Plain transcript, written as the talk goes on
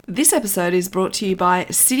This episode is brought to you by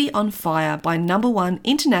City on Fire by #1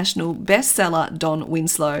 international bestseller Don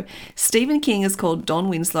Winslow. Stephen King has called Don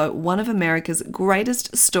Winslow one of America's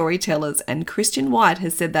greatest storytellers, and Christian White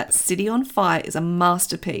has said that City on Fire is a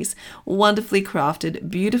masterpiece, wonderfully crafted,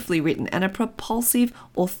 beautifully written, and a propulsive,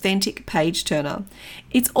 authentic page-turner.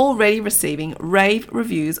 It's already receiving rave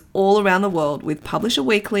reviews all around the world, with Publisher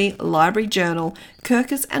Weekly, Library Journal,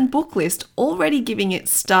 Kirkus and Booklist already giving it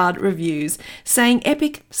starred reviews, saying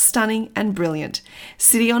epic, stunning and brilliant.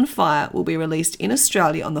 City on Fire will be released in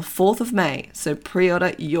Australia on the 4th of May, so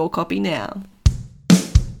pre-order your copy now.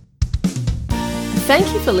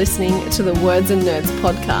 Thank you for listening to the Words and Nerds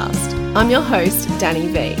podcast. I'm your host, Danny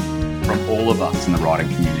V. From all of us in the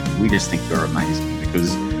writing community, we just think you're amazing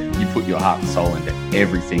because you put your heart and soul into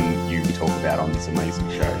everything you talk about on this amazing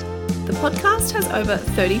show. The podcast has over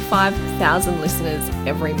 35,000 listeners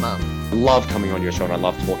every month. I love coming on your show and I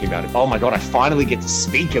love talking about it. Oh my God, I finally get to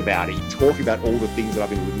speak about it. You talk about all the things that I've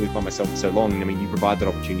been living with by myself for so long. I mean, you provide that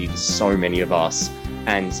opportunity to so many of us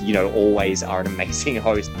and, you know, always are an amazing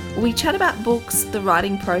host. We chat about books, the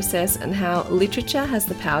writing process, and how literature has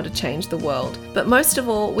the power to change the world. But most of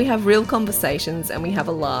all, we have real conversations and we have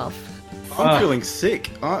a laugh. I'm feeling sick.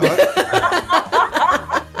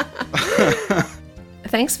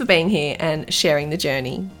 Thanks for being here and sharing the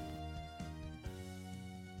journey.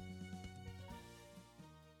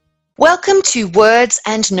 Welcome to Words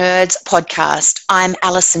and Nerds podcast. I'm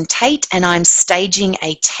Alison Tate and I'm staging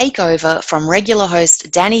a takeover from regular host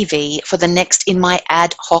Danny V for the next in my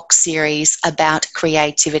ad hoc series about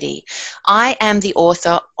creativity. I am the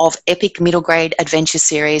author of epic middle grade adventure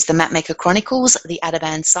series, The Mapmaker Chronicles, The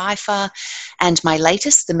Adaban Cypher, and my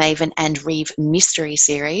latest, The Maven and Reeve Mystery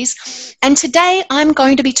series. And today I'm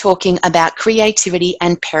going to be talking about creativity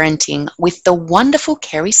and parenting with the wonderful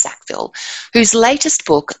Kerry Sackville, whose latest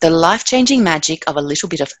book, The Life-Changing Magic of a Little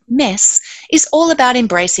Bit of Mess, is all about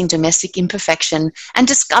embracing domestic imperfection and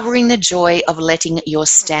discovering the joy of letting your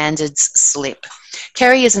standards slip.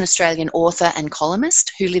 Kerry is an Australian author and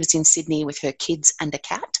columnist who lives in Sydney with her kids and a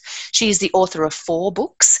cat. She is the author of 4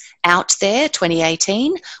 books, Out There,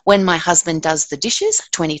 2018, When My Husband Does the Dishes,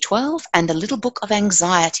 2012, and The Little Book of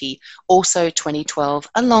Anxiety, also 2012,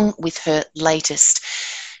 along with her latest.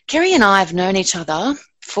 Kerry and I have known each other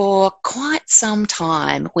for quite some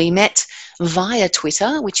time. We met via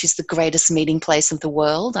Twitter, which is the greatest meeting place of the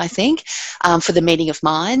world, I think, for the meeting of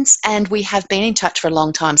minds, and we have been in touch for a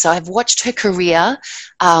long time. So I've watched her career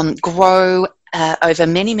grow over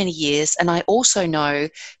many, many years, and I also know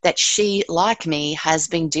that she, like me, has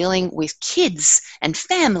been dealing with kids and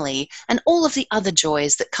family and all of the other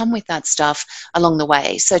joys that come with that stuff along the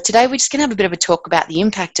way. So today we're just going to have a bit of a talk about the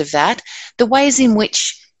impact of that, the ways in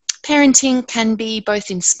which parenting can be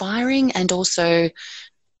both inspiring and also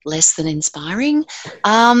less than inspiring.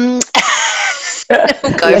 Less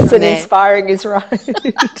than inspiring is right.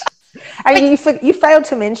 And you failed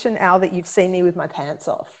to mention, Al, that you've seen me with my pants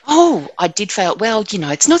off. Oh, I did fail. Well, you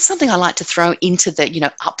know, it's not something I like to throw into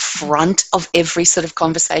the, up front of every sort of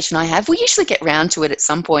conversation I have. We usually get round to it at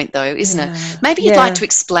some point, though, isn't it? Maybe you'd like to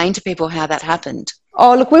explain to people how that happened.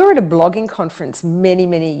 Oh, look, we were at a blogging conference many,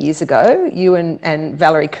 many years ago, you and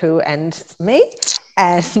Valerie Koo and me,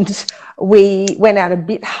 and we went out a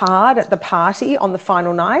bit hard at the party on the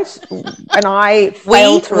final night, and I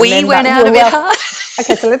failed to remember. We went out a bit hard?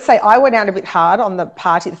 Okay, so let's say I went out a bit hard on the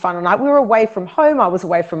party the final night. We were away from home. I was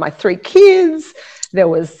away from my 3 kids. There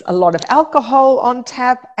was a lot of alcohol on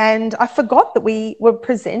tap, and I forgot that we were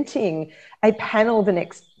presenting a panel the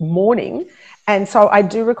next morning. And so I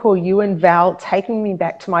do recall you and Val taking me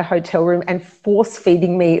back to my hotel room and force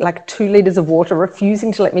feeding me like 2 litres of water,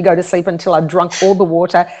 refusing to let me go to sleep until I'd drunk all the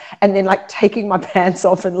water, and then like taking my pants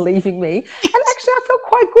off and leaving me. And actually I felt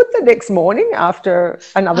quite good the next morning after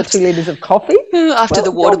another 2 litres of coffee. After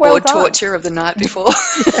the waterboard torture of the night before.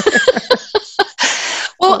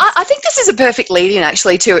 Well, I think this is a perfect lead-in,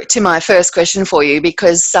 actually, to my first question for you,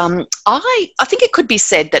 because I think it could be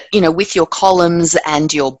said that, with your columns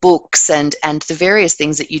and your books and the various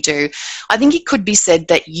things that you do, I think it could be said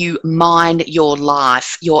that you mine your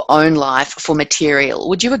life, your own life, for material.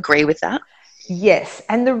 Would you agree with that? Yes,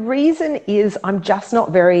 and the reason is I'm just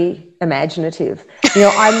not very imaginative.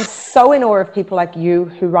 I'm so in awe of people like you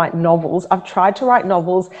who write novels. I've tried to write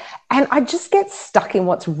novels and I just get stuck in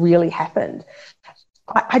what's really happened.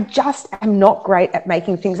 I just am not great at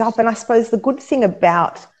making things up. And I suppose the good thing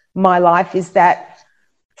about my life is that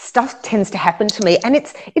stuff tends to happen to me, and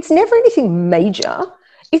it's never anything major.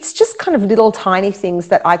 It's just kind of little tiny things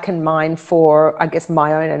that I can mine for, I guess,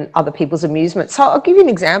 my own and other people's amusement. So I'll give you an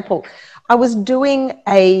example. I was doing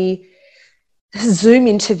a Zoom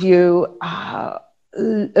interview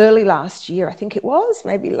early last year, I think it was,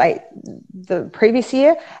 maybe late the previous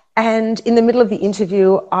year. And in the middle of the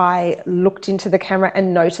interview, I looked into the camera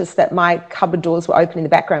and noticed that my cupboard doors were open in the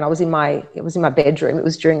background. It was in my bedroom. It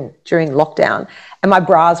was during lockdown, and my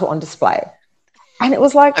bras were on display. And it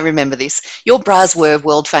was like, I remember this. Your bras were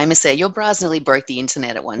world famous there. Your bras nearly broke the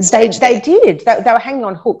internet at one stage. They did. They were hanging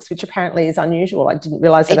on hooks, which apparently is unusual. I didn't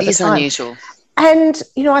realize that at the time. It is unusual. And,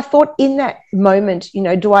 I thought in that moment,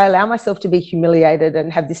 do I allow myself to be humiliated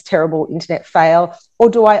and have this terrible internet fail, or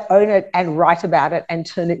do I own it and write about it and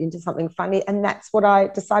turn it into something funny? And that's what I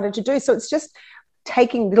decided to do. So it's just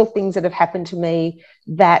taking little things that have happened to me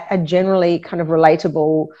that are generally kind of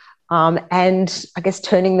relatable, and I guess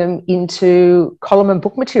turning them into column and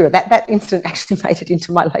book material. That incident actually made it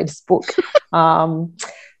into my latest book.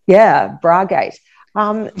 Bragate.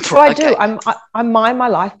 So I do. I mind my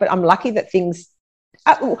life, but I'm lucky that things,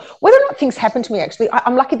 whether or not things happen to me, actually,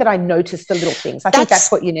 I'm lucky that I notice the little things. I think that's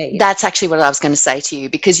what you need. That's actually what I was going to say to you,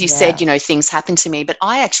 because you said, things happen to me, but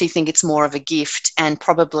I actually think it's more of a gift and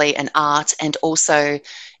probably an art and also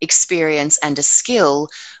experience and a skill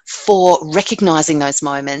for recognizing those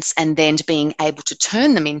moments and then being able to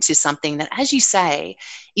turn them into something that, as you say,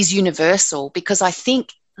 is universal, because I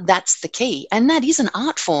think that's the key. And that is an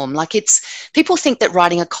art form. Like, people think that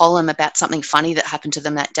writing a column about something funny that happened to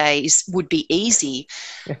them that day would be easy,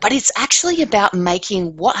 but it's actually about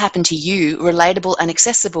making what happened to you relatable and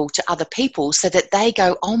accessible to other people so that they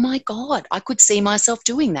go, oh my God, I could see myself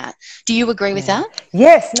doing that. Do you agree with that?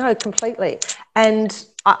 Yes, no, completely. And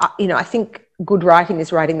I think good writing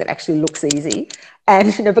is writing that actually looks easy.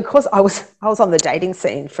 And, because I was on the dating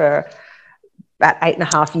scene for about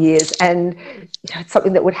 8.5 years, and it's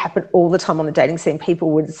something that would happen all the time on the dating scene. People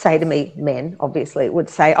would say to me, men obviously would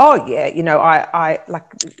say, oh yeah, I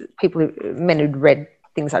like men who'd read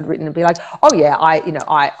things I'd written and be like, oh yeah, I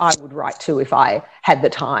would write too if I had the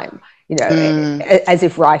time, as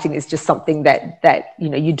if writing is just something that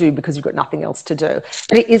you do because you've got nothing else to do.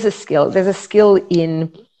 But it is a skill. There's a skill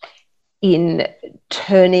in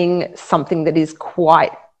turning something that is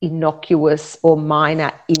quite innocuous or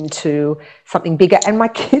minor into something bigger. And my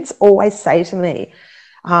kids always say to me,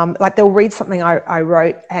 they'll read something I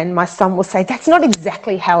wrote and my son will say, that's not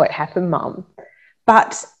exactly how it happened, Mum.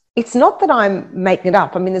 But it's not that I'm making it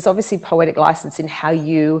up. I mean, there's obviously poetic license in how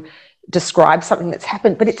you describe something that's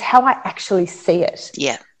happened, but it's how I actually see it.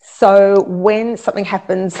 Yeah. So when something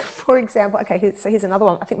happens, for example, here's another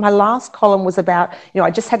one. I think my last column was about, I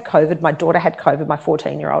just had COVID. My daughter had COVID, my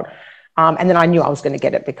 14-year-old. And then I knew I was going to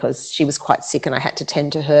get it because she was quite sick and I had to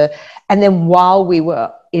tend to her. And then while we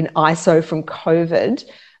were in ISO from COVID,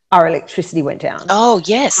 our electricity went down. Oh,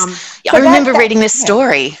 yes. So I remember reading this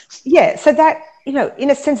story. Yeah. So that,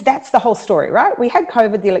 in a sense, that's the whole story, right? We had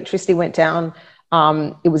COVID, the electricity went down.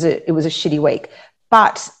 It was a shitty week.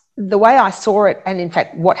 But the way I saw it, and in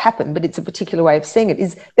fact what happened, but it's a particular way of seeing it,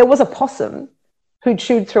 is there was a possum who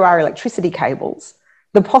chewed through our electricity cables.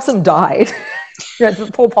 The possum died.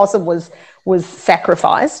 The poor possum was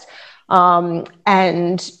sacrificed. And,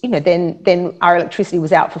 then our electricity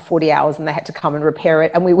was out for 40 hours and they had to come and repair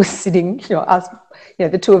it. And we were sitting,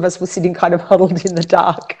 the two of us were sitting kind of huddled in the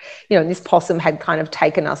dark, and this possum had kind of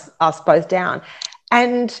taken us both down.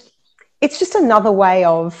 And it's just another way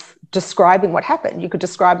of describing what happened. You could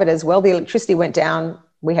describe it as, well, the electricity went down,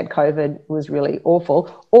 we had COVID, it was really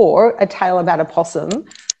awful, or a tale about a possum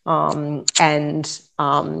being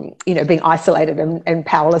isolated and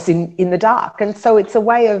powerless in the dark. And so it's a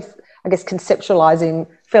way of, I guess, conceptualizing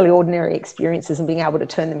fairly ordinary experiences and being able to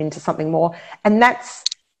turn them into something more. And that's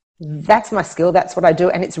my skill. That's what I do.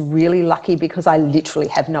 And it's really lucky because I literally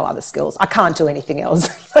have no other skills. I can't do anything else.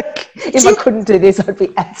 If I couldn't do this, I'd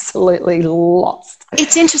be absolutely lost.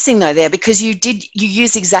 It's interesting though there, because you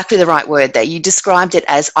used exactly the right word there. You described it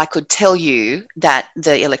as, I could tell you that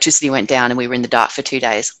the electricity went down and we were in the dark for 2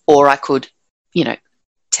 days, or I could,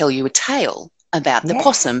 tell you a tale about the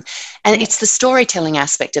possum. And it's the storytelling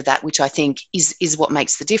aspect of that which I think is what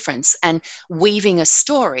makes the difference, and weaving a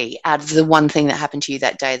story out of the one thing that happened to you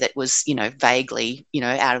that day that was vaguely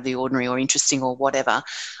out of the ordinary or interesting or whatever,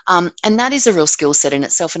 and that is a real skill set in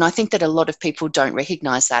itself. And I think that a lot of people don't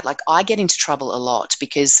recognize that. Like, I get into trouble a lot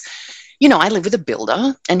because I live with a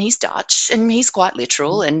builder and he's Dutch and he's quite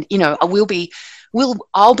literal, and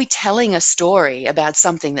I'll be telling a story about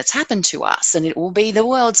something that's happened to us, and it will be the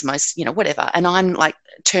world's most, whatever. And I'm like,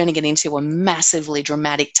 turning it into a massively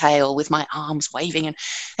dramatic tale with my arms waving,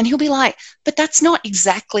 and he'll be like, but that's not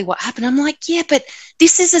exactly what happened. I'm like, yeah, but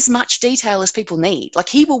this is as much detail as people need. Like,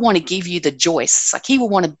 he will want to give you the joists, like he will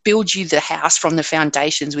want to build you the house from the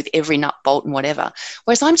foundations with every nut, bolt and whatever,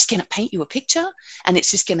 whereas I'm just going to paint you a picture, and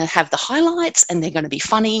it's just going to have the highlights, and they're going to be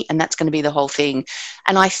funny, and that's going to be the whole thing.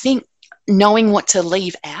 And I think knowing what to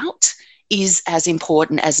leave out is as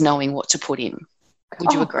important as knowing what to put in.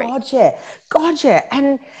 Would you agree? God, yeah.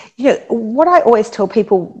 And, what I always tell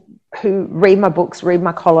people who read my books, read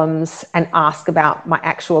my columns, and ask about my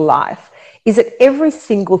actual life is that every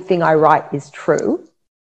single thing I write is true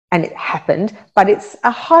and it happened, but it's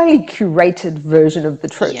a highly curated version of the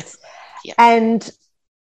truth. Yeah. And,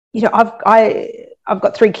 I've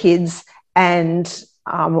got 3 kids, and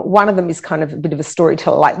one of them is kind of a bit of a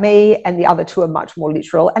storyteller like me, and the other 2 are much more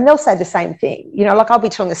literal, and they'll say the same thing. Like I'll be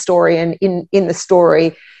telling a story, and in the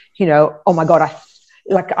story, oh my God,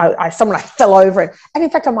 I fell over it. And in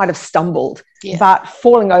fact, I might have stumbled, but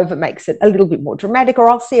falling over makes it a little bit more dramatic, or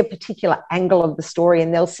I'll see a particular angle of the story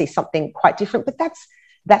and they'll see something quite different. But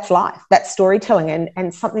that's life, that's storytelling,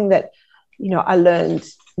 and something that, I learned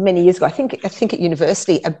many years ago, I think at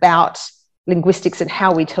university, about linguistics and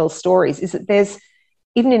how we tell stories, is that there's,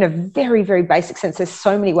 even in a very, very basic sense, there's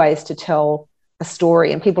so many ways to tell a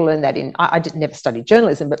story, and people learn that I never studied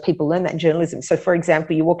journalism, but people learn that in journalism. So, for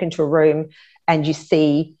example, you walk into a room and you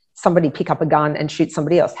see somebody pick up a gun and shoot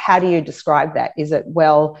somebody else. How do you describe that? Is it,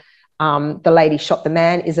 the lady shot the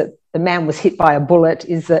man? Is it the man was hit by a bullet?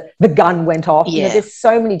 Is it the gun went off? Yeah. There's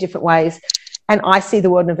so many different ways. And I see the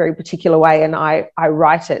world in a very particular way, and I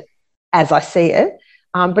write it as I see it.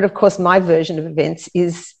 But, of course, my version of events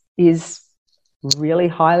is really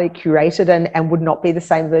highly curated and would not be the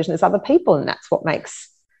same version as other people, and that's what makes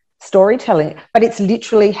storytelling. But it's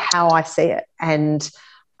literally how I see it, and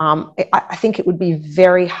I think it would be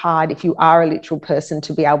very hard if you are a literal person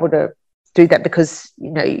to be able to do that, because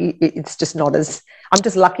it's just not as, I'm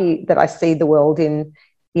just lucky that I see the world in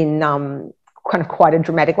kind of quite a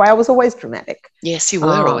dramatic way. I was always dramatic. Yes, you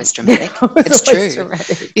were always dramatic. It's true.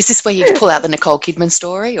 Dramatic. Is this where you pull out the Nicole Kidman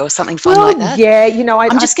story or something fun like that? Yeah,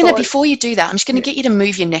 I'm just going to, before you do that, I'm just going to get you to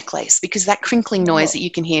move your necklace, because that crinkling noise that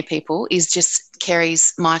you can hear, people, is just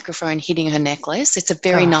Kerry's microphone hitting her necklace. It's a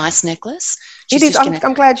very nice necklace. It is.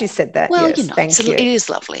 I'm glad you said that. Well, yes, thank you. It is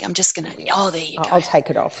lovely. I'm just going to, there you go. I'll take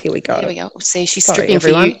it off. Here we go. Here we go. See, she's stripping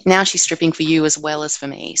everyone. For you. Now she's stripping for you as well as for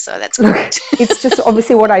me. So that's great. It's just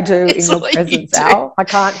obviously what I do in your presence, Al. I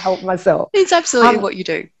can't help myself. It's absolutely what you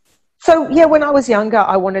do. So, when I was younger,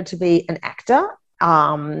 I wanted to be an actor,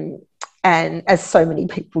 and as so many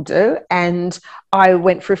people do. And I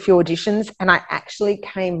went for a few auditions, and I actually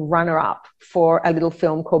came runner-up for a little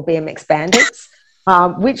film called BMX Bandits,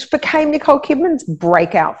 which became Nicole Kidman's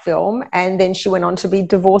breakout film. And then she went on to be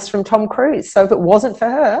divorced from Tom Cruise. So if it wasn't for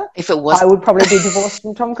her, I would probably be divorced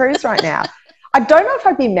from Tom Cruise right now. I don't know if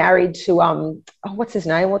I'd be married to, what's his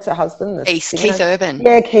name? What's her husband? Keith Urban.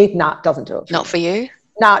 Yeah, Keith. Nah, doesn't do it. Not for you?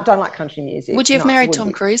 No, don't like country music. Would you have married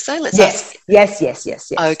Tom Cruise though? Yes. Okay,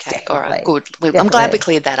 definitely. All right, good. I'm glad we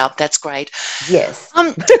cleared that up. That's great. Yes. How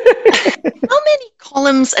many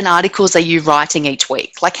columns and articles are you writing each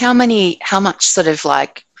week? Like how many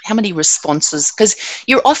responses? Because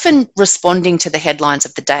you're often responding to the headlines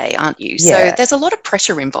of the day, aren't you? Yeah. So there's a lot of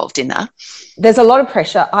pressure involved in that. There's a lot of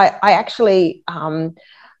pressure. I actually,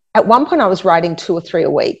 at one point I was writing 2 or 3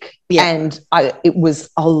 a week, and it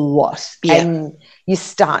was a lot. Yeah. And you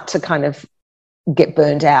start to kind of get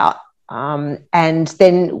burned out. And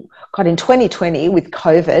then, in 2020 with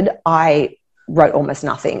COVID, I wrote almost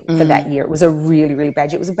nothing for that year. It was a really, really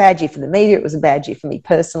bad year. It was a bad year for the media. It was a bad year for me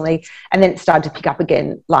personally. And then it started to pick up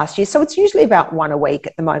again last year. So it's usually about 1 a week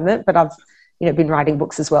at the moment, but I've been writing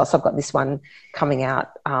books as well. So I've got this one coming out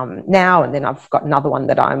now, and then I've got another one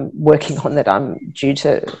that I'm working on that I'm due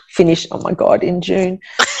to finish, oh my God, in June.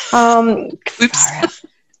 Oops.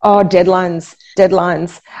 Oh, deadlines.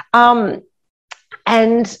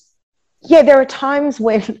 And there are times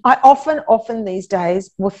when I often these days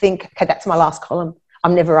will think, okay, that's my last column.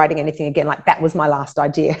 I'm never writing anything again. Like, that was my last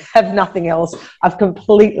idea. I have nothing else. I've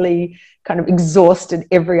completely kind of exhausted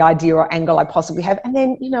every idea or angle I possibly have. And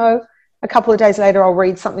then, a couple of days later, I'll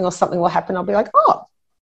read something or something will happen. I'll be like, oh,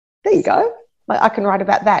 there you go. Like, I can write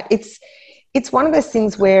about that. It's one of those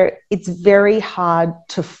things where it's very hard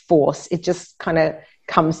to force. It just kind of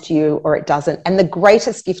comes to you or it doesn't. And the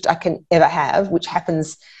greatest gift I can ever have, which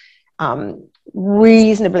happens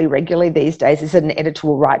reasonably regularly these days is that an editor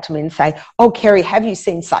will write to me and say, oh, Kerry, have you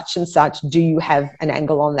seen such and such? Do you have an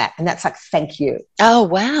angle on that? And that's like, thank you. Oh,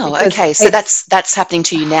 wow. Because okay. So that's happening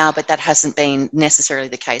to you now, but that hasn't been necessarily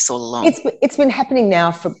the case all along. It's been happening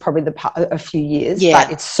now for probably a few years, Yeah.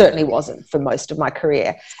 but it certainly wasn't for most of my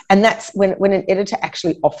career. And that's when an editor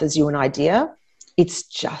actually offers you an idea, it's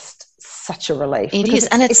just such a relief. It Because is,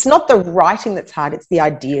 and it's not the writing that's hard, it's the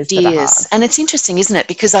ideas that are hard. And it's interesting, isn't it?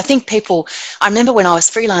 Because I think I remember when I was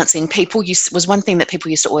freelancing, was one thing that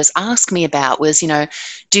people used to always ask me about was,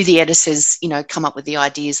 do the editors, come up with the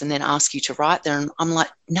ideas and then ask you to write them? And I'm like,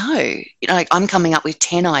 no, like I'm coming up with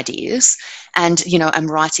 10 ideas and, I'm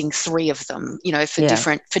writing 3 of them,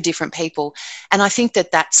 for different people. And I think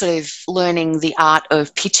that sort of learning the art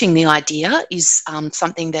of pitching the idea is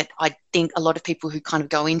something that I think a lot of people who kind of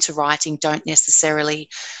go into writing don't necessarily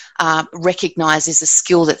recognize as a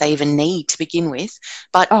skill that they even need to begin with.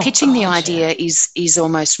 But pitching the idea is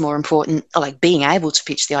almost more important, like being able to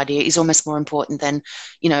pitch the idea is almost more important than,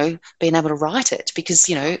 being able to write it. Because,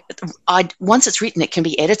 once it's written, it can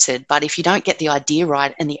be edited. But if you don't get the idea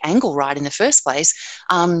right and the angle right in the first place,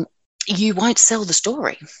 you won't sell the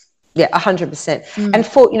story. Yeah, 100%. And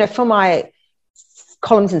for my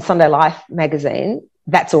columns in Sunday Life magazine,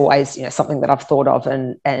 that's always, something that I've thought of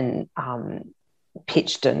and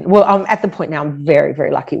pitched. And well, I'm at the point now, I'm very,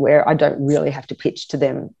 very lucky where I don't really have to pitch to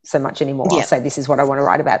them so much anymore. I'll say, this is what I want to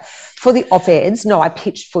write about. For the op-eds, no, I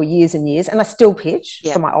pitched for years and years, and I still pitch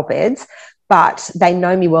for my op-eds, but they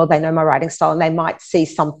know me well, they know my writing style, and they might see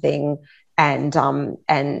something and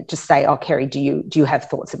just say, oh, Kerry, do you have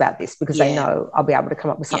thoughts about this? Because they know I'll be able to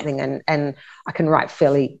come up with something and I can write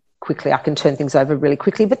fairly quickly. I can turn things over really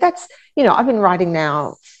quickly. But that's, I've been writing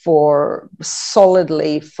now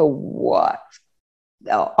solidly for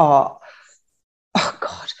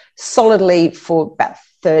about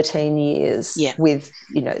 13 years with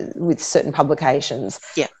certain publications.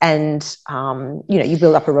 Yeah. And, you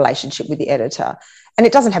build up a relationship with the editor. And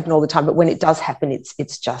it doesn't happen all the time, but when it does happen, it's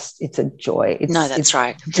a joy. That's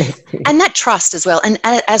right. And that trust as well. And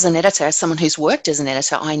as an editor, as someone who's worked as an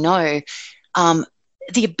editor, I know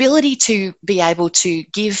the ability to be able to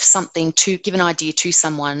give an idea to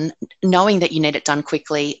someone, knowing that you need it done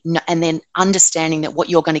quickly, and then understanding that what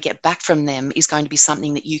you're going to get back from them is going to be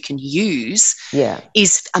something that you can use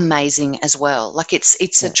is amazing as well. Like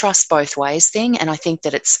it's a trust both ways thing. And I think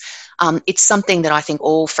that it's something that I think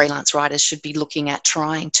all freelance writers should be looking at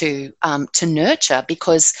trying to nurture,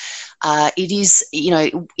 because it is,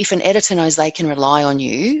 if an editor knows they can rely on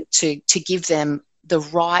you to give them the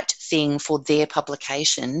right thing for their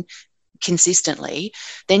publication consistently,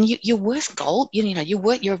 then you're worth gold.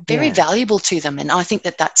 You're very valuable to them, and I think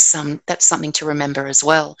that's something to remember as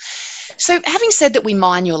well. So, having said that, we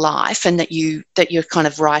mine your life and that you're kind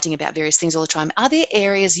of writing about various things all the time, are there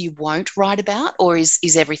areas you won't write about, or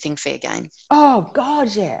is everything fair game? Oh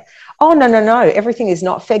God, yeah. Oh no, everything is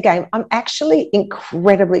not fair game. I'm actually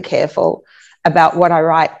incredibly careful about what I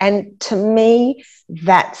write, and to me,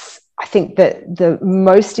 I think that the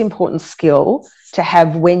most important skill to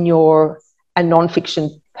have when you're a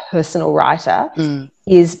nonfiction personal writer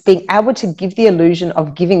is being able to give the illusion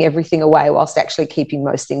of giving everything away whilst actually keeping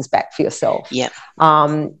most things back for yourself. Yeah.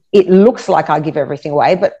 It looks like I give everything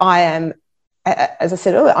away, but I am, as I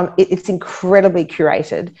said earlier, it's incredibly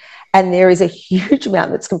curated, and there is a huge amount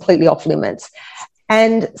that's completely off limits.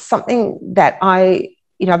 And something that I've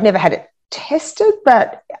never had it tested,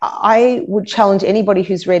 but I would challenge anybody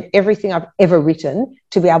who's read everything I've ever written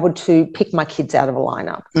to be able to pick my kids out of a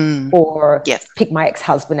lineup or pick my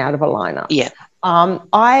ex-husband out of a lineup. Yeah.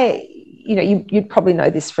 You'd probably know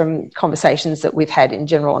this from conversations that we've had in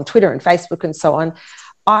general on Twitter and Facebook and so on.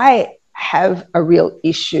 I have a real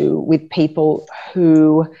issue with people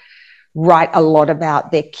who write a lot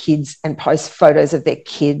about their kids and post photos of their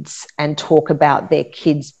kids and talk about their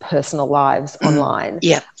kids' personal lives online.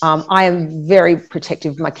 Yeah. I am very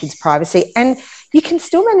protective of my kids' privacy, and you can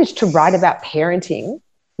still manage to write about parenting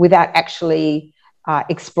without actually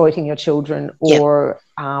exploiting your children or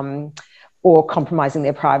compromising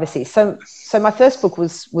their privacy. So my first book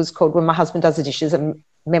was called When My Husband Does the Dishes, a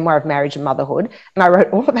memoir of marriage and motherhood. And I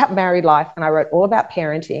wrote all about married life, and I wrote all about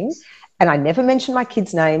parenting. And I never mentioned my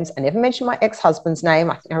kids' names. I never mentioned my ex-husband's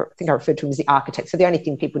name. I think I referred to him as the architect. So the only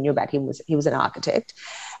thing people knew about him was he was an architect.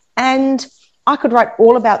 And I could write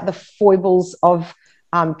all about the foibles of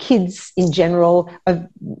kids in general, of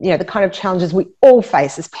the kind of challenges we all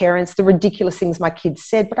face as parents, the ridiculous things my kids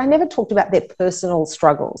said, but I never talked about their personal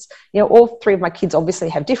struggles. All three of my kids obviously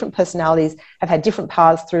have different personalities, have had different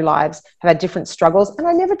paths through lives, have had different struggles, and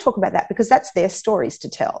I never talk about that because that's their stories to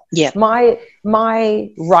tell. Yeah. My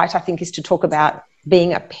right, I think, is to talk about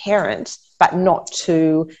being a parent, but not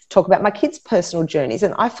to talk about my kids' personal journeys,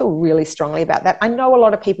 and I feel really strongly about that. I know a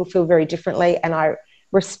lot of people feel very differently, and I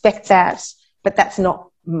respect that, but that's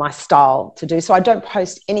not my style to do. So I don't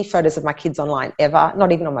post any photos of my kids online ever,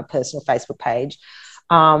 not even on my personal Facebook page.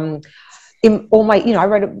 In all my, I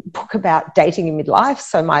wrote a book about dating in midlife.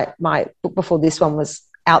 So my book before this one was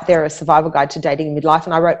out there, A Survival Guide to Dating in Midlife.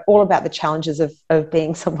 And I wrote all about the challenges of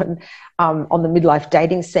being someone on the midlife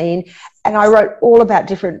dating scene. And I wrote all about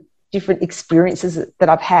different experiences that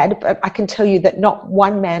I've had. But I can tell you that not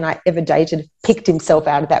one man I ever dated picked himself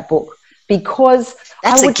out of that book, because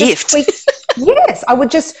that's a gift. Yes, I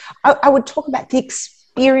would talk about the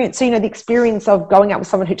experience, the experience of going out with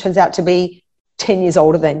someone who turns out to be 10 years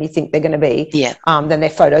older than you think they're going to be, than their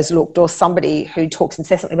photos looked, or somebody who talks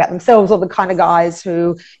incessantly about themselves, or the kind of guys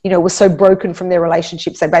who, were so broken from their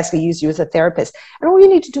relationships, they basically use you as a therapist. And all you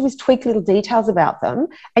need to do is tweak little details about them,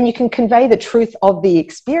 and you can convey the truth of the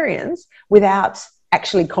experience without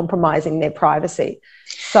actually compromising their privacy.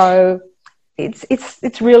 So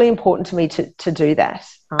it's really important to me to do that.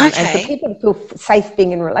 And for people to feel safe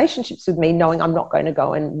being in relationships with me, knowing I'm not going to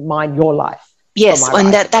go and mine your life. Yes,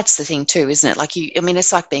 and that's the thing too, isn't it? Like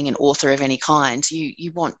it's like being an author of any kind.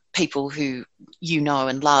 You want people who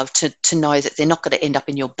and love to know that they're not going to end up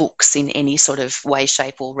in your books in any sort of way,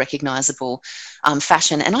 shape, or recognisable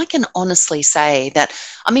fashion. And I can honestly say that,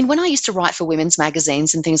 when I used to write for women's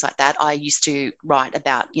magazines and things like that, I used to write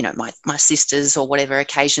about, my sisters or whatever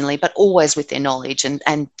occasionally, but always with their knowledge and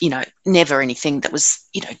never anything that was,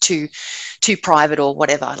 too private or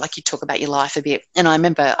whatever. Like, you talk about your life a bit. And I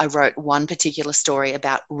remember I wrote one particular story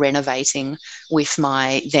about renovating with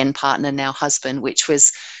my then partner, now husband, which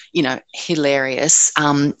was, hilarious,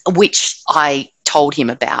 which I told him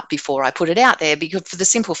about before I put it out there, because for the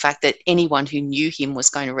simple fact that anyone who knew him was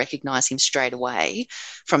going to recognise him straight away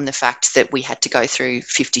from the fact that we had to go through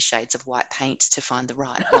 50 shades of white paint to find the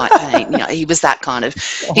right white paint. He was that kind of,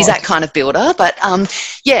 he's that kind of builder. But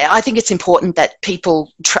I think it's important that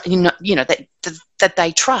people, that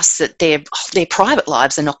they trust that their private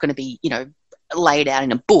lives are not going to be, laid out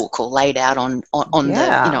in a book or laid out on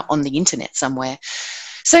the internet somewhere.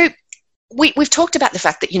 So we've talked about the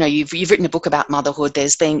fact that, you've written a book about motherhood.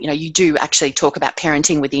 There's been, you do actually talk about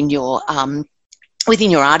parenting within your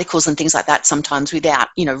articles and things like that sometimes, without,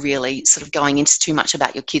 really sort of going into too much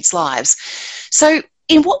about your kids' lives. So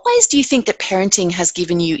in what ways do you think that parenting has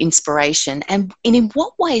given you inspiration, and in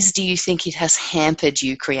what ways do you think it has hampered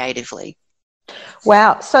you creatively?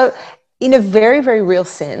 Wow. So in a very, very real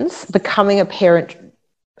sense, becoming a parent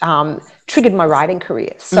triggered my writing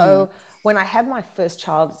career. So when I had my first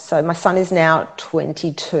child, so my son is now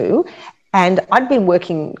 22, and I'd been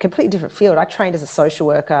working a completely different field. I trained as a social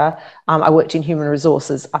worker. I worked in human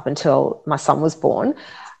resources up until my son was born.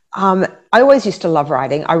 I always used to love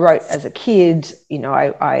writing. I wrote as a kid.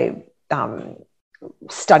 I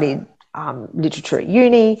studied literature at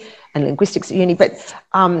uni and linguistics at uni. But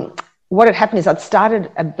what had happened is I'd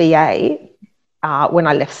started a BA when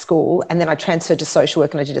I left school, and then I transferred to social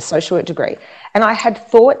work, and I did a social work degree. And I had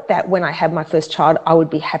thought that when I had my first child, I would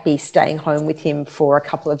be happy staying home with him for a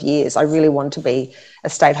couple of years. I really wanted to be a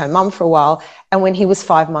stay-at-home mum for a while. And when he was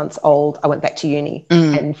 5 months old, I went back to uni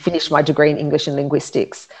and finished my degree in English and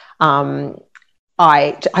linguistics.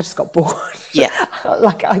 I just got bored. Yeah.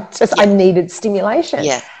 I needed stimulation.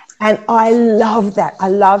 Yeah. And I loved that. I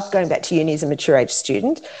loved going back to uni as a mature age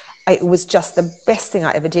student. It was just the best thing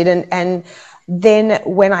I ever did. And then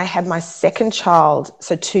when I had my second child,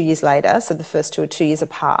 so 2 years later, so the first two are 2 years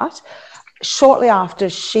apart, shortly after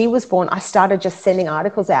she was born, I started just sending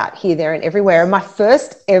articles out here, there, and everywhere. And my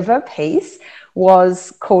first ever piece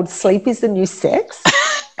was called Sleep is the New Sex.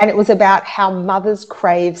 And it was about how mothers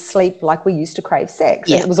crave sleep like we used to crave sex.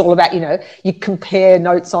 Yeah. And it was all about, you compare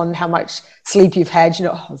notes on how much sleep you've had.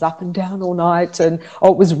 I was up and down all night, and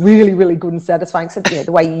it was really, really good and satisfying. So,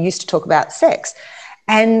 the way you used to talk about sex.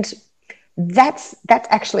 And that's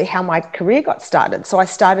actually how my career got started. So I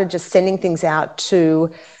started just sending things out to,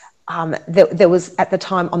 there was at the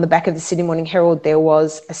time on the back of the Sydney Morning Herald, there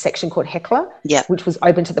was a section called Heckler, which was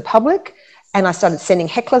open to the public. And I started sending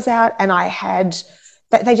hecklers out, and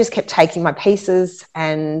they just kept taking my pieces,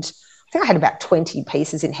 and I think I had about 20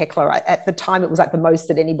 pieces in Heckler. At the time, it was like the most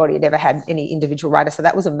that anybody had ever had, any individual writer. So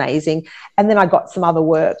that was amazing. And then I got some other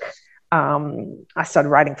work I started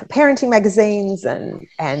writing for parenting magazines, and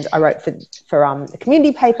I wrote for a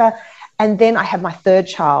community paper. And then I had my third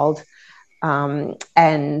child, and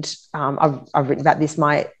I've written about this.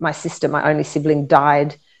 My sister, my only sibling,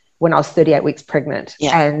 died when I was 38 weeks pregnant.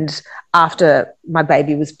 Yeah. And after my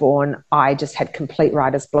baby was born, I just had complete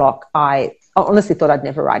writer's block. I honestly thought I'd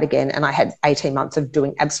never write again, and I had 18 months of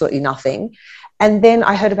doing absolutely nothing. And then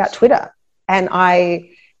I heard about Twitter, and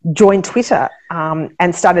I joined Twitter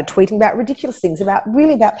and started tweeting about ridiculous things, about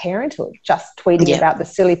parenthood, just tweeting about the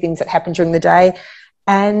silly things that happened during the day.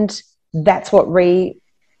 And that's what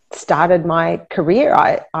started my career.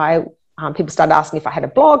 People started asking if I had a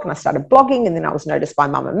blog, and I started blogging, and then I was noticed by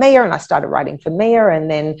Mama Mia, and I started writing for Mia,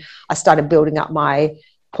 and then I started building up my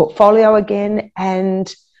portfolio again,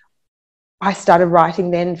 and I started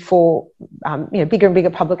writing then for bigger and bigger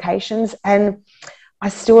publications. And I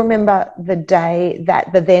still remember the day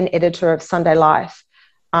that the then editor of Sunday Life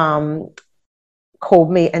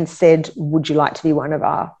called me and said, would you like to be one of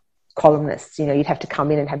our columnists? You'd have to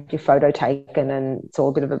come in and have your photo taken, and it's all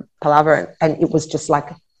a bit of a palaver. And it was just like,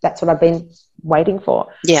 that's what I've been waiting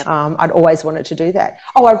for. Yeah. I'd always wanted to do that.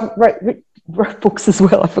 Oh, I wrote books as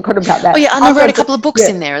well. I forgot about that. Oh, yeah, and I wrote a couple of books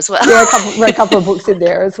in there as well. Wrote a couple of books in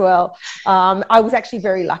there as well. I was actually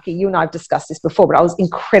very lucky. You and I have discussed this before, but I was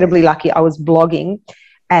incredibly lucky. I was blogging,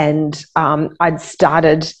 and I'd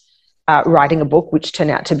started writing a book, which turned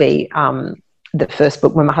out to be the first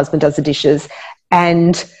book, When My Husband Does the Dishes.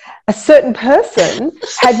 And a certain person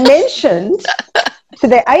had mentioned to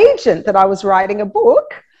their agent that I was writing a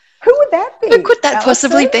book. Who would that be? Who could that Alison?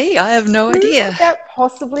 possibly be? I have no idea. Who could that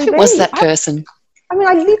possibly be? Who was that person? I mean,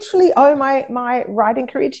 I literally owe my writing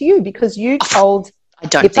career to you, because you told I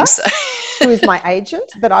don't Pippa, think so. who is my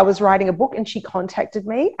agent, that I was writing a book, and she contacted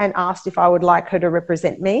me and asked if I would like her to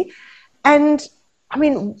represent me. And I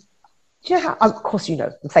mean, do you know how, of course,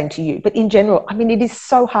 I'm saying to you, but in general, I mean, it is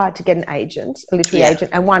so hard to get an agent, a literary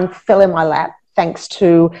agent, and one fell in my lap thanks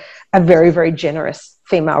to a very, very generous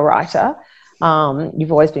female writer.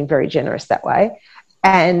 You've always been very generous that way.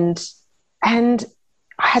 And I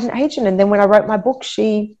had an agent, and then when I wrote my book,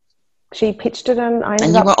 she pitched it, and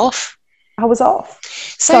were off. I was off.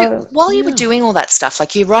 So while you were doing all that stuff,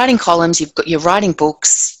 like you're writing columns, you're writing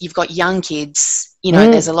books, you've got young kids,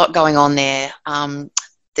 there's a lot going on there.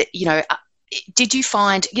 Did you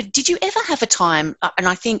ever have a time, and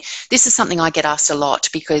I think this is something I get asked a lot,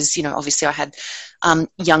 because, obviously I had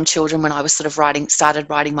young children when I was started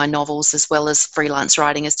writing my novels, as well as freelance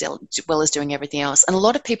writing, as well as doing everything else. And a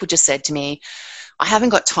lot of people just said to me, I haven't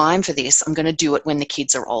got time for this. I'm going to do it when the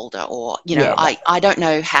kids are older, or, I don't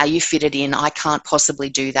know how you fit it in. I can't possibly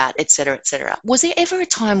do that, et cetera, et cetera. Was there ever a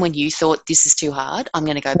time when you thought, this is too hard, I'm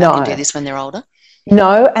going to go back and do this when they're older?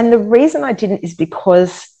 No, and the reason I didn't is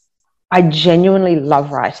because I genuinely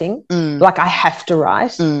love writing. Like, I have to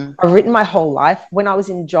write. I've written my whole life. When I was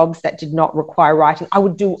in jobs that did not require writing, I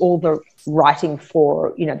would do all the writing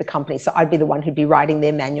for, the company. So I'd be the one who'd be writing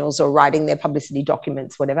their manuals or writing their publicity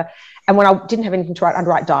documents, whatever. And when I didn't have anything to write, I'd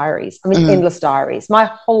write diaries. I mean, endless diaries. My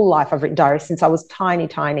whole life I've written diaries since I was tiny.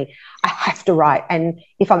 I have to write. And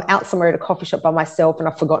if I'm out somewhere at a coffee shop by myself and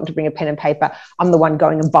I've forgotten to bring a pen and paper, I'm the one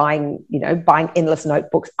going and buying endless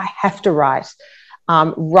notebooks. I have to write.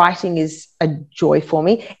 Writing is a joy for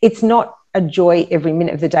me. It's not a joy every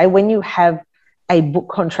minute of the day. When you have a book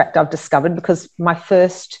contract, I've discovered, because my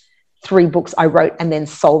first 3 books I wrote and then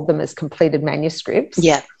sold them as completed manuscripts.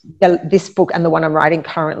 Yeah. This book and the one I'm writing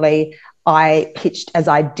currently, I pitched as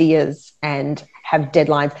ideas and have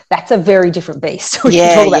deadlines. That's a very different beast. We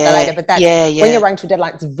can talk about that later. But when you're writing to a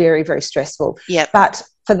deadline, it's very, very stressful. Yeah. But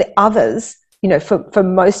for the others, for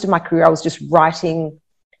most of my career, I was just writing.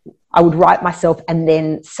 I would write myself and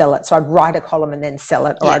then sell it. So I'd write a column and then sell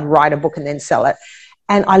it, or I'd write a book and then sell it.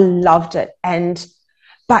 And I loved it.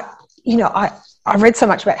 But I read so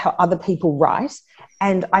much about how other people write,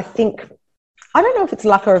 and I think, I don't know if it's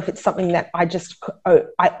luck or if it's something that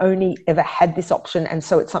I only ever had this option, and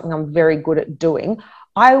so it's something I'm very good at doing.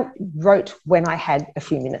 I wrote when I had a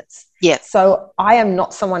few minutes. Yeah. So I am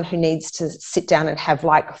not someone who needs to sit down and have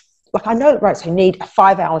like I know writers who need a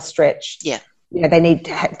 5-hour stretch. Yeah. They need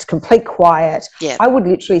to have complete quiet. Yeah. I would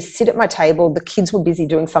literally sit at my table. The kids were busy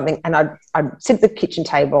doing something, and I'd sit at the kitchen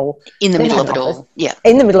table. In the middle of it all. Yeah.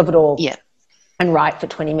 In the middle of it all. Yeah. And write for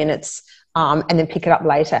 20 minutes and then pick it up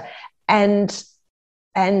later. And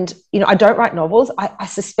I don't write novels. I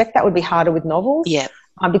suspect that would be harder with novels. Yeah.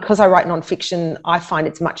 Because I write nonfiction, I find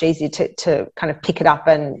it's much easier to kind of pick it up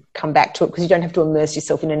and come back to it, because you don't have to immerse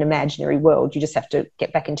yourself in an imaginary world. You just have to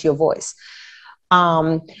get back into your voice.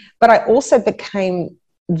 But I also became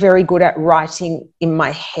very good at writing in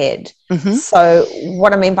my head. Mhm. So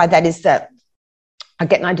what I mean by that is that I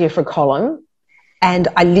get an idea for a column and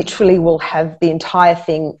I literally will have the entire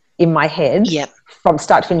thing in my head Yep. from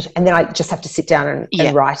start to finish, and then I just have to sit down and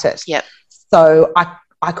Yep. write it. Yep. So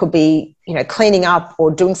I could be, cleaning up or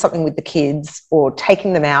doing something with the kids or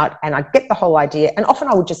taking them out, and I get the whole idea. And often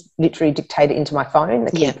I would just literally dictate it into my phone,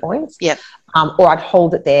 the key Yep. points. Yep. Or I'd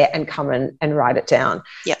hold it there and come and write it down.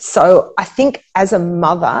 Yep. So I think as a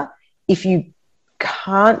mother, if you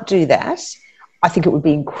can't do that, I think it would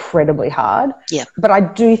be incredibly hard. Yeah. But I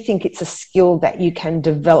do think it's a skill that you can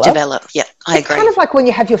develop. Yeah, I It's agree. kind of like when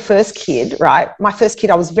you have your first kid, right? My first kid,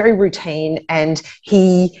 I was very routine, and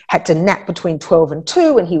he had to nap between 12 and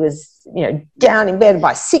 2, and he was, down in bed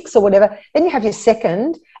by 6 or whatever. Then you have your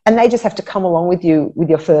second, and they just have to come along with you with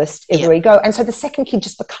your first everywhere you go. And so the second kid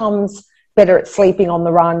just becomes better at sleeping on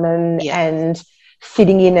the run and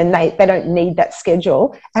fitting in, and they don't need that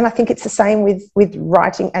schedule. And I think it's the same with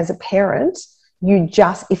writing as a parent.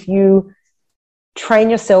 If you train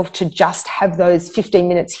yourself to just have those 15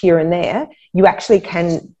 minutes here and there, you actually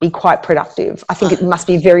can be quite productive. I think it must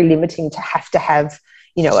be very limiting to have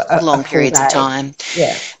a long full periods of day. time.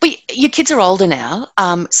 Yeah. But your kids are older now.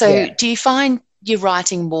 So Yeah. do you find you're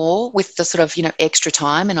writing more with the sort of, extra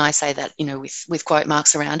time? And I say that, with quote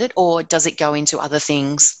marks around it, or does it go into other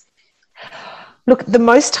things? Look, the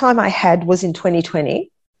most time I had was in 2020,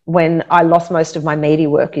 when I lost most of my media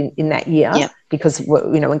work in that year, because,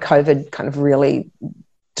 when COVID kind of really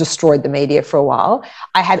destroyed the media for a while.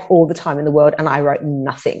 I had all the time in the world and I wrote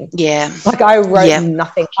nothing. Yeah. Like I wrote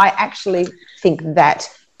nothing. I actually think that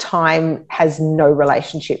time has no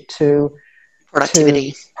relationship to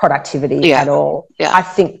productivity at all. Yeah. I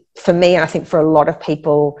think for me, and I think for a lot of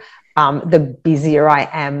people, the busier I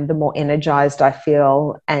am, the more energized I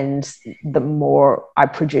feel and the more I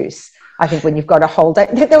produce. I think when you've got a whole day,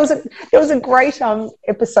 there was a great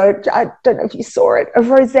episode, I don't know if you saw it,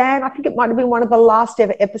 of Roseanne. I think it might have been one of the last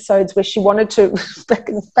ever episodes where she wanted to, back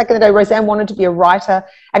in the day, Roseanne wanted to be a writer,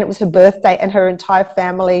 and it was her birthday, and her entire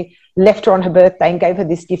family left her on her birthday and gave her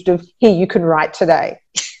this gift of, here, you can write today.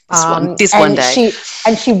 This one day.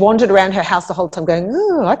 She wandered around her house the whole time going,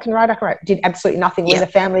 oh, I can write. Did absolutely nothing. When the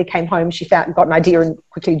family came home, she got an idea and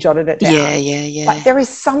quickly jotted it down. Yeah. But there is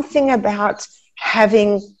something about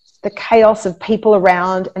having the chaos of people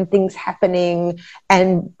around and things happening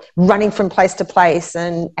and running from place to place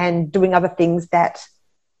and doing other things that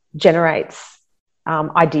generates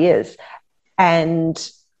ideas.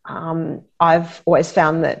 And I've always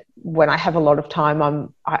found that when I have a lot of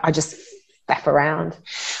time, I just faff around.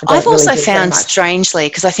 I've also found strangely,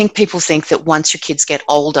 because I think people think that once your kids get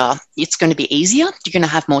older, it's going to be easier. You're going to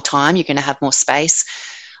have more time. You're going to have more space.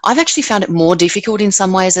 I've actually found it more difficult in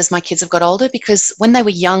some ways as my kids have got older, because when they were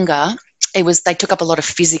younger, they took up a lot of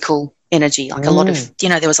physical energy, like a lot of,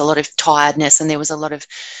 there was a lot of tiredness and there was a lot of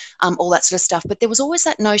all that sort of stuff. But there was always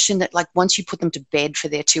that notion that like once you put them to bed for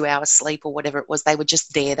their 2 hours sleep or whatever it was, they were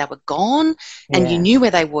just there, they were gone and you knew where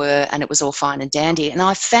they were and it was all fine and dandy. And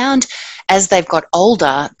I found as they've got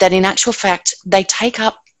older that in actual fact, they take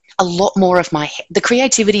up a lot more of the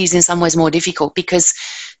creativity is in some ways more difficult because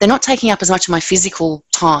they're not taking up as much of my physical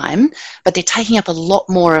time, but they're taking up a lot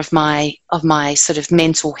more of my sort of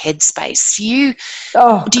mental headspace.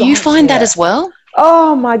 Do you find that as well?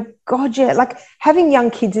 Oh my God, yeah. Like having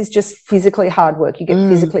young kids is just physically hard work. You get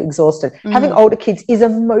physically exhausted. Having older kids is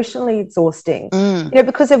emotionally exhausting,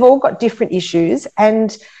 because they've all got different issues.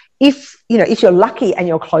 And if you're lucky and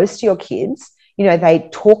you're close to your kids, they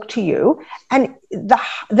talk to you. And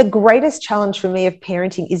the greatest challenge for me of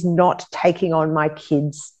parenting is not taking on my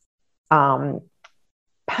kids'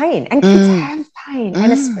 pain. And kids have pain.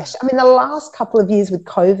 And especially, the last couple of years with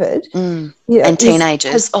COVID. And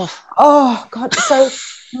teenagers. Oh, God. So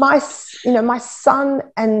my son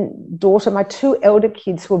and daughter, my two elder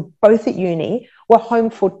kids who were both at uni, were home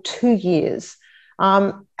for 2 years.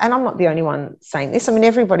 And I'm not the only one saying this.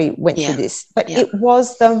 Everybody went through this, but it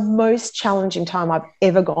was the most challenging time I've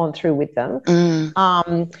ever gone through with them.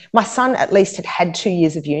 My son at least had 2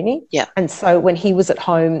 years of uni. Yeah. And so when he was at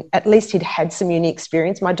home, at least he'd had some uni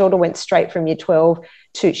experience. My daughter went straight from year 12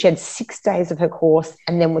 she had 6 days of her course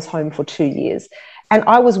and then was home for 2 years. And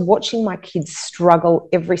I was watching my kids struggle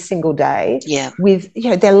every single day with,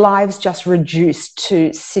 their lives just reduced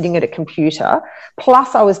to sitting at a computer.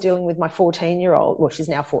 Plus I was dealing with my 14-year-old, well, she's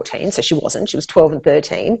now 14, so she was 12 and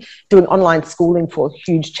 13, doing online schooling for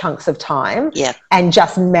huge chunks of time and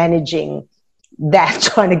just managing that,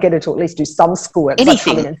 trying to get her to at least do some schoolwork.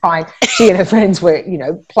 Anything. Come in and find she and her friends were,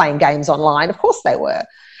 playing games online. Of course they were.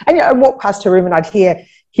 And, I'd walk past her room and I'd hear,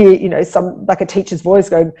 some, like a teacher's voice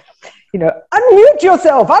going, unmute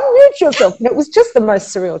yourself. And it was just the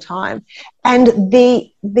most surreal time. And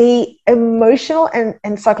the emotional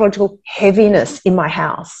and psychological heaviness in my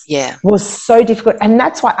house was so difficult. And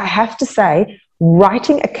that's why I have to say,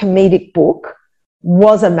 writing a comedic book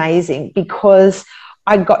was amazing, because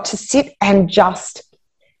I got to sit and just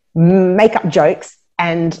make up jokes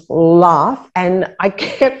and laugh. And I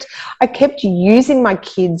kept using my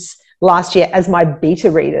kids last year as my beta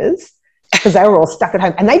readers, because they were all stuck at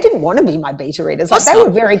home and they didn't want to be my beta readers. Like, they were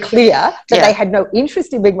very clear that they had no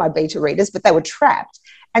interest in being my beta readers, but they were trapped.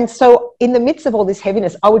 And so in the midst of all this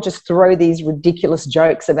heaviness, I would just throw these ridiculous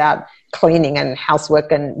jokes about cleaning and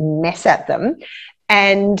housework and mess at them.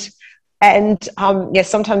 And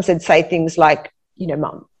sometimes they'd say things like,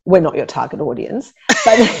 Mum, we're not your target audience,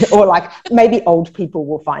 but, or like, maybe old people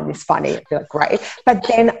will find this funny. I'd be like, great. But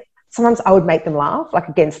then sometimes I would make them laugh, like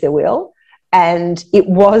against their will. And it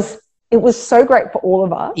was so great for all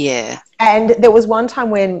of us. Yeah. And there was one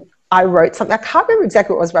time when I wrote something, I can't remember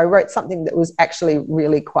exactly what it was, but I wrote something that was actually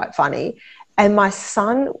really quite funny. And my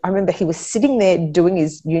son, I remember he was sitting there doing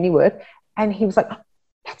his uni work, and he was like, oh,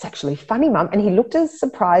 that's actually funny, Mum. And he looked as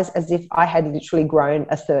surprised as if I had literally grown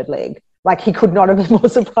a third leg. Like, he could not have been more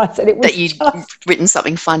surprised that it was that you'd written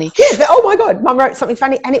something funny. Yeah, oh my God, Mum wrote something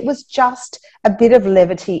funny. And it was just a bit of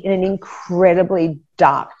levity in an incredibly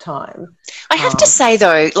dark time. I have to say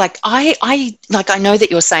though, like I know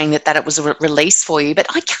that you're saying that it was a release for you, but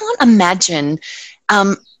I can't imagine,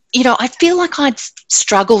 I feel like I'd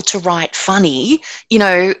struggle to write funny,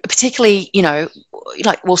 particularly,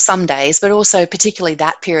 some days, but also particularly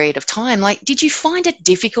that period of time. Like, did you find it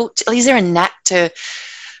difficult? Is there a knack to,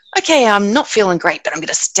 okay, I'm not feeling great, but I'm going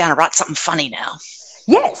to sit down and write something funny now?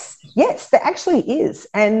 Yes, there actually is.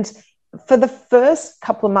 And for the first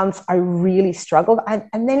couple of months, I really struggled.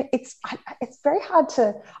 And then it's very hard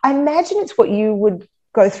to, I imagine it's what you would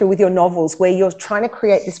go through with your novels, where you're trying to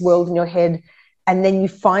create this world in your head and then you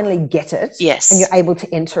finally get it. Yes. And you're able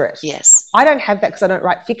to enter it. Yes. I don't have that because I don't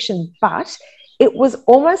write fiction, but it was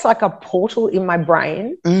almost like a portal in my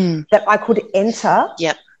brain that I could enter.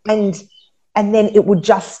 Yep. And then it would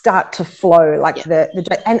just start to flow, like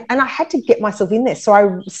and I had to get myself in there. So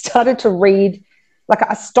I started to read, like,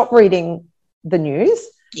 I stopped reading the news,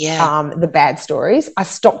 the bad stories. I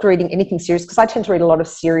stopped reading anything serious because I tend to read a lot of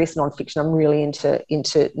serious nonfiction. I'm really into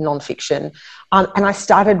nonfiction. And I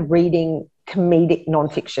started reading comedic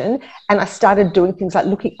nonfiction, and I started doing things like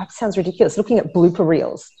that sounds ridiculous, looking at blooper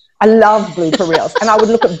reels. I love blooper reels. And I would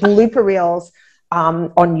look at blooper reels on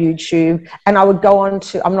YouTube, and I would go on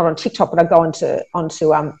to, I'm not on TikTok, but I go onto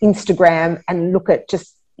Instagram and look at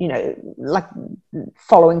just, like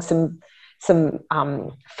following some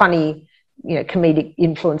funny, comedic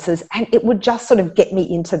influences, and it would just sort of get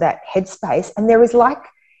me into that headspace. And there is like,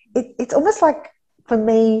 it's almost like, for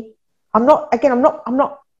me, I'm not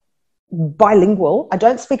bilingual. I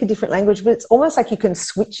don't speak a different language, but it's almost like you can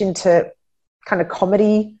switch into kind of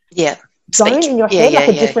comedy zone in your head, like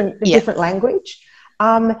a different language.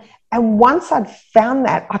 And once I'd found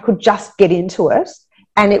that, I could just get into it,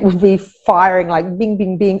 and it would be firing like bing,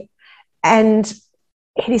 bing, bing. And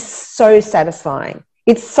it is so satisfying.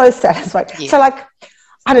 It's so satisfying. Yeah. So, like,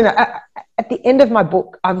 I don't know, at the end of my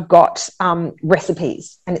book, I've got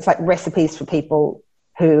recipes, and it's like recipes for people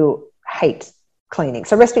who hate cleaning.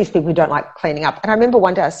 So recipes for people who don't like cleaning up. And I remember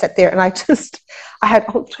one day I sat there and I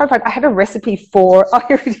had a recipe for,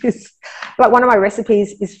 here it is. Like, one of my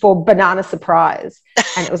recipes is for banana surprise.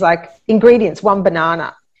 And it was like, ingredients, 1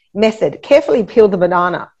 banana. Method, carefully peel the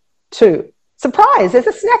banana. 2, surprise, there's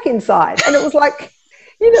a snack inside. And it was like,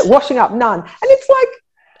 washing up, none. And it's like,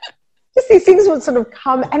 just these things would sort of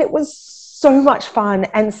come, and it was so much fun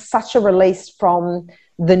and such a release from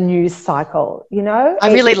the news cycle,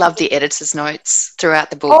 I really love the editor's notes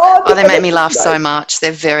throughout the book. They make me laugh so much.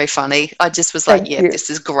 They're very funny. I just was like, this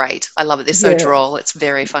is great. I love it. They're so droll. It's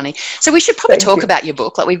very funny. So we should probably talk about your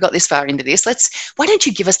book. Like, we've got this far into this. Why don't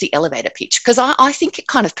you give us the elevator pitch? Because I think it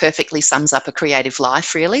kind of perfectly sums up a creative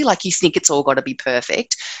life, really. Like, you think it's all got to be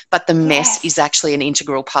perfect, but the mess is actually an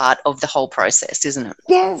integral part of the whole process, isn't it?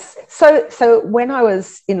 Yes. So when I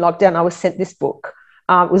was in lockdown, I was sent this book.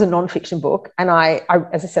 It was a nonfiction book, and I,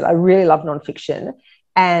 as I said, I really love nonfiction,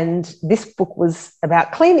 and this book was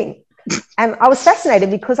about cleaning. And I was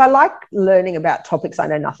fascinated because I like learning about topics I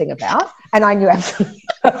know nothing about, and I knew absolutely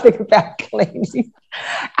nothing about cleaning.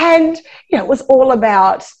 And it was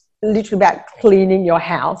literally about cleaning your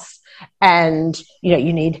house, and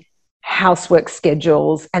you need housework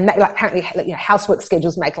schedules, and that, like, apparently, you know, housework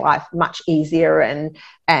schedules make life much easier,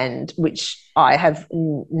 and which I have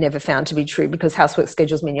never found to be true, because housework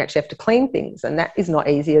schedules mean you actually have to clean things, and that is not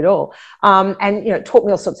easy at all. And, you know, it taught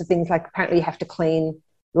me all sorts of things, like apparently you have to clean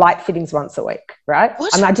light fittings once a week, right?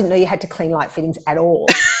 What? I mean, I didn't know you had to clean light fittings at all.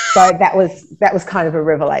 So that was kind of a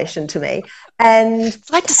revelation to me. And It's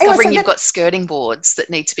like discovering anyway, so you've got skirting boards that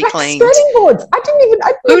need to be like cleaned. skirting boards. I didn't even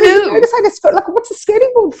knew? notice I had a skirt. Like, what's a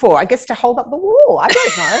skirting board for? I guess to hold up the wall. I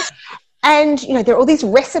don't know. And, you know, there are all these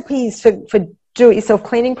recipes for do-it-yourself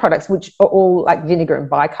cleaning products, which are all like vinegar and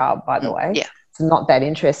bicarb, by the way. Yeah. It's not that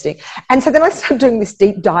interesting. And so then I started doing this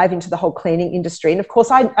deep dive into the whole cleaning industry. And of course,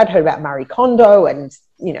 I'd heard about Marie Kondo and,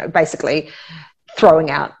 you know, basically throwing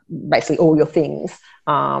out basically all your things.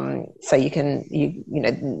 So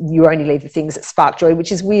you only leave the things that spark joy,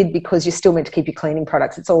 which is weird because you're still meant to keep your cleaning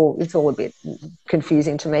products. It's all a bit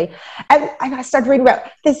confusing to me. And I started reading about,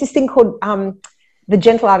 there's this thing called the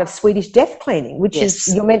gentle art of Swedish death cleaning, which is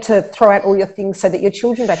you're meant to throw out all your things so that your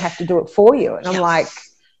children don't have to do it for you. And I'm like,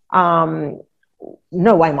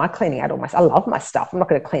 no way am I cleaning out all my stuff. I love my stuff. I'm not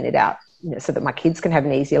going to clean it out, you know, so that my kids can have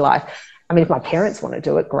an easier life. I mean, if my parents want to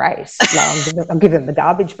do it, great. I'll give them the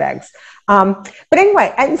garbage bags. But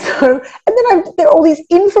anyway, and then there are all these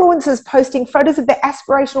influencers posting photos of their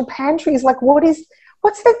aspirational pantries. Like,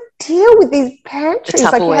 what's the deal with these pantries?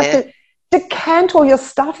 Like, you have to decant all your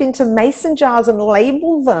stuff into mason jars and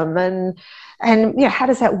label them, and you know, how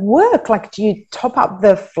does that work? Like, do you top up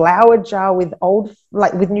the flour jar with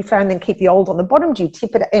new flour and then keep the old on the bottom? Do you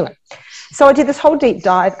tip it? Anyway, so I did this whole deep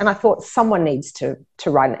dive, and I thought someone needs to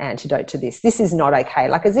write an antidote to this. This is not okay.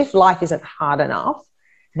 Like, as if life isn't hard enough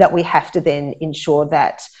that we have to then ensure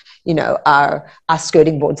that, you know, our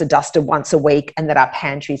skirting boards are dusted once a week, and that our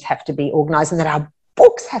pantries have to be organised, and that our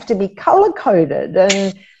books have to be colour coded,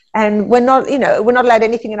 and we're not allowed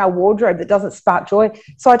anything in our wardrobe that doesn't spark joy.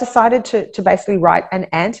 So I decided to basically write an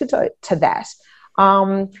antidote to that.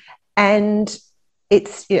 And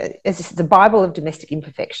it's, you know, it's the Bible of domestic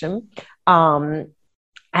imperfection.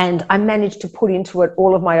 And I managed to put into it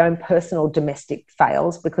all of my own personal domestic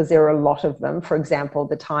fails, because there are a lot of them. For example,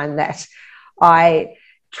 the time that I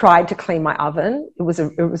tried to clean my oven, it was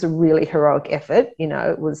a really heroic effort. You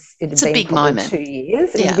know, it had been probably 2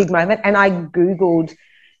 years. It was a big moment. And I Googled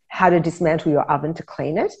how to dismantle your oven to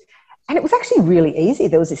clean it. And it was actually really easy.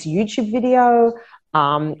 There was this YouTube video.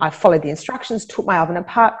 I followed the instructions, took my oven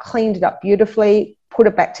apart, cleaned it up beautifully, put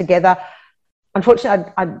it back together.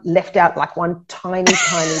 Unfortunately, I left out like one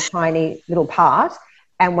tiny little part.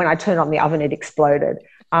 And when I turned on the oven, it exploded.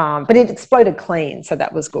 But it exploded clean, so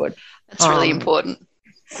that was good. That's really important.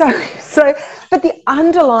 So, but the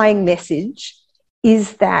underlying message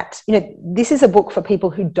is that, you know, this is a book for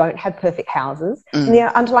people who don't have perfect houses. And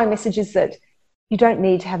the underlying message is that you don't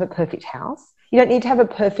need to have a perfect house. You don't need to have a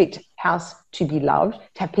perfect house to be loved,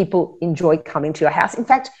 to have people enjoy coming to your house. In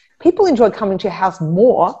fact, people enjoy coming to your house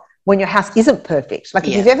more when your house isn't perfect. Like,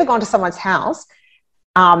 if you've ever gone to someone's house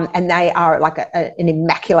and they are like an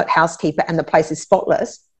immaculate housekeeper and the place is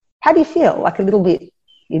spotless, how do you feel? Like, a little bit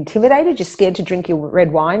intimidated? You're scared to drink your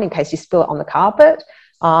red wine in case you spill it on the carpet.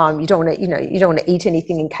 You don't want to eat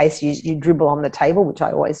anything in case you dribble on the table, which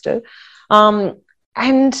I always do.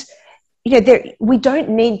 And, you know, we don't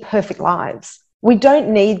need perfect lives. We don't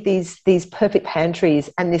need these perfect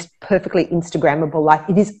pantries and this perfectly Instagrammable life.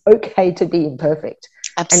 It is okay to be imperfect.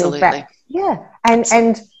 Absolutely. And in fact,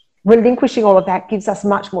 and relinquishing all of that gives us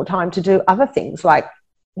much more time to do other things, like,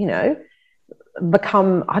 you know,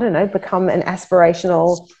 become an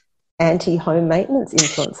aspirational anti-home maintenance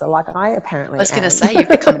influencer, like I apparently I was going to say, you've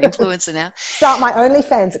become an influencer now. Start my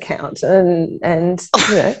OnlyFans account and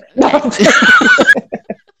you know,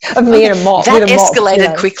 of me and a mop. That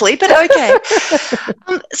escalated quickly, but okay.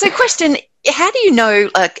 So question, how do you know,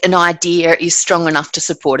 like, an idea is strong enough to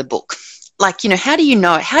support a book? Like, you know, how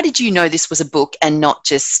did you know this was a book and not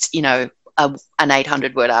just, you know, an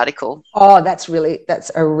 800-word article? Oh, that's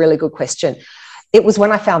a really good question. It was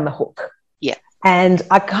when I found the hook. Yeah. And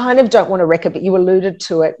I kind of don't want to wreck it, but you alluded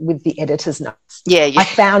to it with the editor's notes. Yeah. I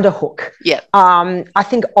found a hook. Yeah. I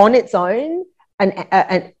think on its own,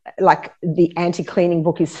 and like, the anti-cleaning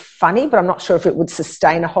book is funny, but I'm not sure if it would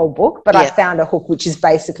sustain a whole book. But I found a hook which is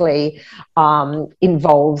basically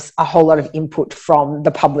involves a whole lot of input from the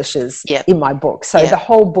publishers in my book. So the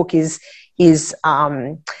whole book is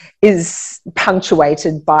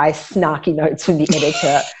punctuated by snarky notes from the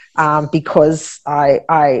editor, because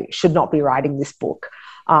I should not be writing this book.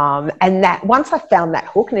 And that once I found that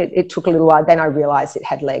hook, and it took a little while, then I realized it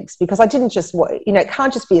had legs, because I didn't just, it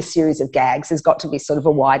can't just be a series of gags. There's got to be sort of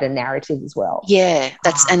a wider narrative as well. Yeah,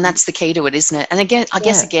 that's the key to it, isn't it? And again, I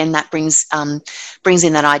guess that brings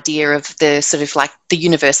in that idea of the sort of like the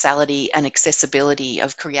universality and accessibility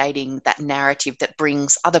of creating that narrative that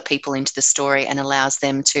brings other people into the story and allows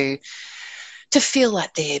them to feel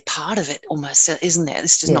like they're part of it almost, isn't there?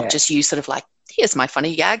 It's just not just you sort of like, here's my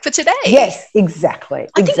funny gag for today. Yes, exactly.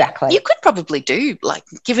 You could probably do, like,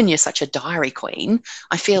 given you're such a diary queen,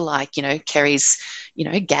 I feel like, Kerry's,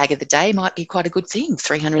 gag of the day might be quite a good thing.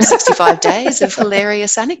 365 days of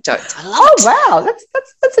hilarious anecdotes. I love it. Oh, wow.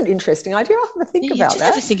 That's an interesting idea. I'll have to think about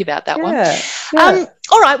that. Have to think about that one. Yeah.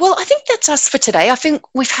 All right. Well, I think that's us for today. I think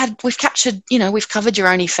we've captured, we've covered your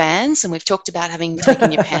OnlyFans, and we've talked about having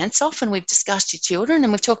taken your pants off, and we've discussed your children,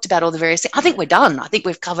 and we've talked about all the various things. I think we're done. I think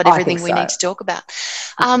we've covered everything we need to talk about.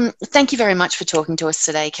 Thank you very much for talking to us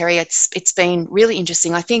today, Kerry. It's been really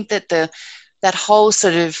interesting. I think that that whole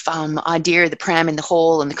sort of idea of the pram in the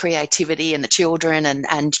hall and the creativity and the children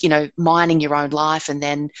and mining your own life, and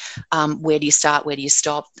then where do you start, where do you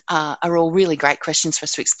stop, are all really great questions for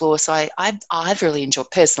us to explore. So I've really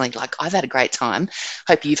enjoyed, personally, like, I've had a great time.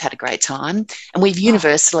 Hope you've had a great time. And we've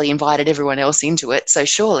universally invited everyone else into it. So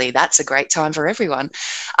surely that's a great time for everyone.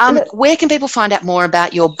 Where can people find out more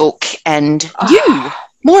about your book and you?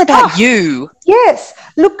 More about you. Yes.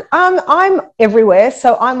 Look, I'm everywhere.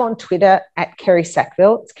 So I'm on Twitter at Kerry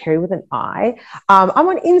Sackville. It's Kerry with an I. I'm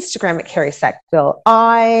on Instagram at Kerry Sackville.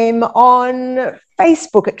 I'm on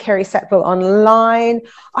Facebook at Kerry Sackville Online.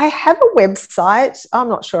 I have a website. I'm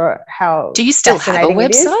not sure how. Do you still have a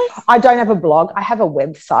website? I don't have a blog. I have a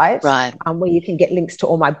website, right, where you can get links to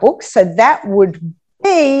all my books. So that would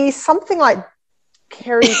be something like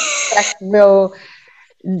Kerry Sackville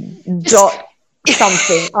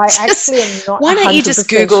something. I actually am not. Why don't you just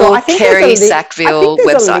Google Kerry Sackville website?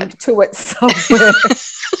 There's a link to it somewhere.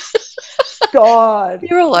 God,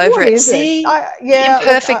 you're all over it. See,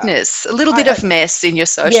 imperfectness, a little bit of mess in your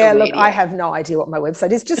social media. Look, I have no idea what my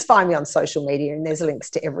website is. Just find me on social media, and there's links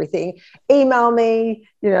to everything. Email me.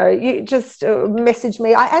 You just message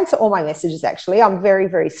me. I answer all my messages, actually. I'm very,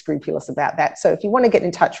 very scrupulous about that. So if you want to get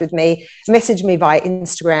in touch with me, message me via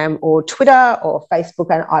Instagram or Twitter or Facebook,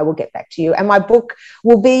 and I will get back to you. And my book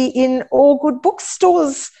will be in all good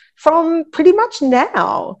bookstores from pretty much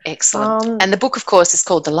now. Excellent. And the book, of course, is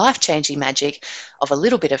called The Life-Changing Magic of a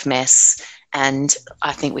Little Bit of Mess. And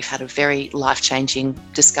I think we've had a very life-changing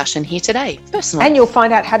discussion here today, personally. And you'll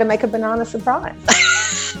find out how to make a banana surprise.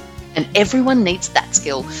 And everyone needs that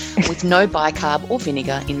skill with no bicarb or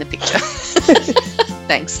vinegar in the picture.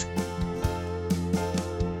 Thanks.